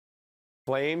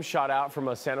Flames shot out from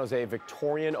a San Jose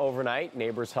Victorian overnight.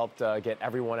 Neighbors helped get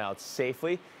everyone out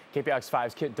safely. KPIX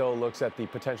 5's Kiet Do looks at the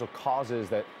potential causes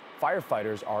that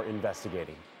firefighters are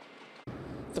investigating.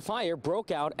 The fire broke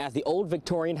out at the old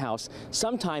Victorian house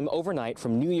sometime overnight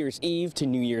from New Year's Eve to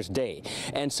New Year's Day.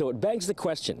 And so it begs the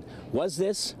question, was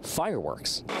this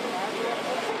fireworks?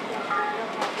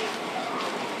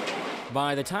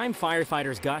 By the time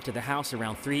firefighters got to the house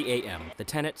around 3 a.m., the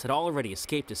tenants had already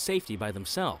escaped to safety by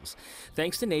themselves,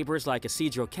 thanks to neighbors like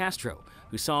Isidro Castro,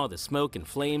 who saw the smoke and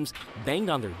flames, banged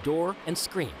on their door, and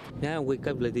screamed. Yeah, wake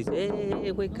up like this.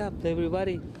 Hey, wake up,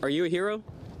 everybody. Are you a hero?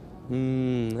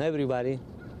 Everybody.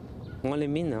 Only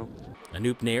me now.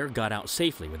 Anoop Nair got out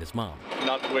safely with his mom.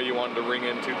 Not the way you wanted to ring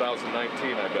in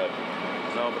 2019, I bet.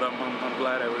 No, but I'm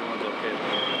glad everyone's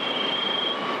okay.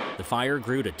 The fire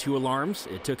grew to 2 alarms.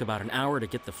 It took about an hour to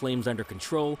get the flames under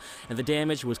control, and the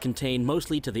damage was contained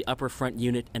mostly to the upper front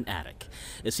unit and attic.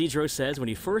 Isidro says when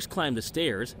he first climbed the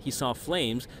stairs, he saw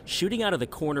flames shooting out of the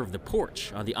corner of the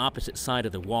porch on the opposite side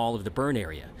of the wall of the burn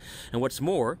area. And what's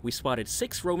more, we spotted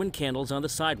 6 Roman candles on the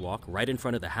sidewalk right in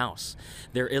front of the house.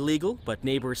 They're illegal, but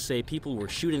neighbors say people were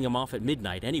shooting them off at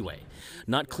midnight anyway.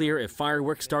 Not clear if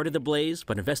fireworks started the blaze,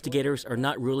 but investigators are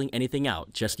not ruling anything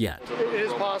out just yet. It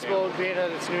is possible, being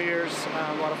that it's New Year's,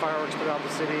 a lot of fireworks throughout the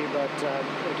city, but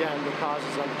again, the cause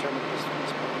is undetermined at this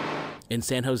point. In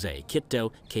San Jose, Kiet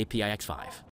Do, KPIX 5.